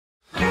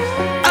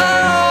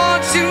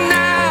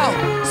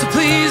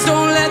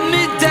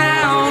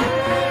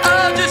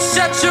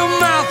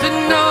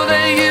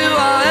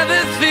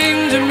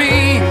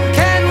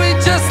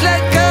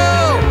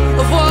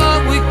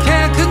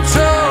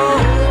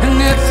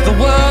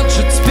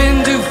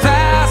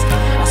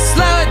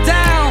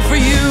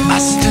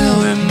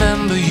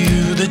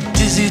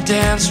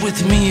starts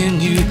with me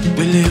and you.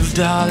 We lived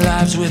our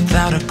lives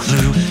without a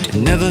clue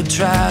and never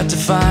tried to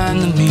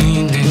find the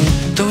meaning.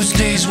 Those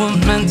days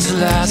weren't meant to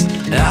last,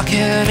 and I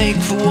can't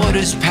ache for what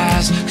is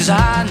past, cause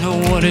I know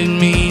what it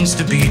means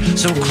to be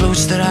so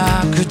close that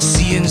I could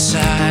see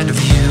inside of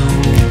you.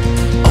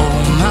 Oh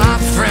my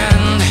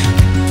friend,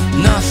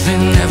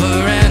 nothing ever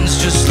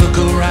ends, just look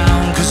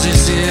around, cause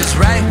this is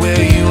right where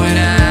you and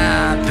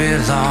I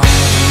belong.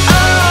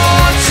 I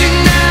want you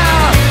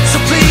now, so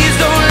please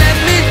don't let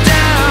me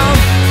down.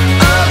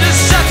 I'll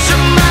just shut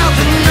your mouth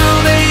and know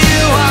that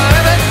you are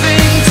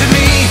everything to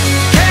me.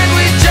 Can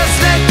we just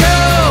let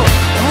go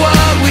of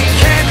what we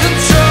can't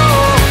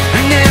control?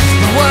 And if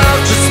the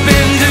world just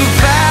spins too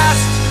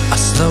fast,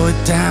 I'll slow it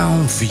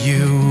down for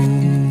you.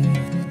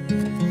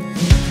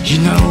 You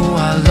know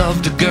I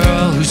loved a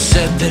girl who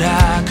said that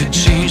I could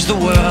change the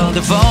world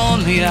if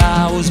only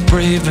I was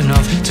brave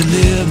enough to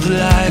live the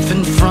life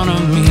in front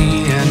of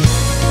me. And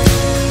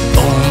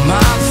oh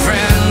my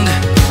friend,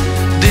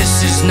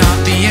 this is not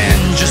the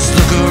end, just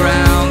look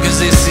around, cause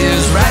this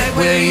is right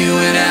where you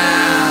and I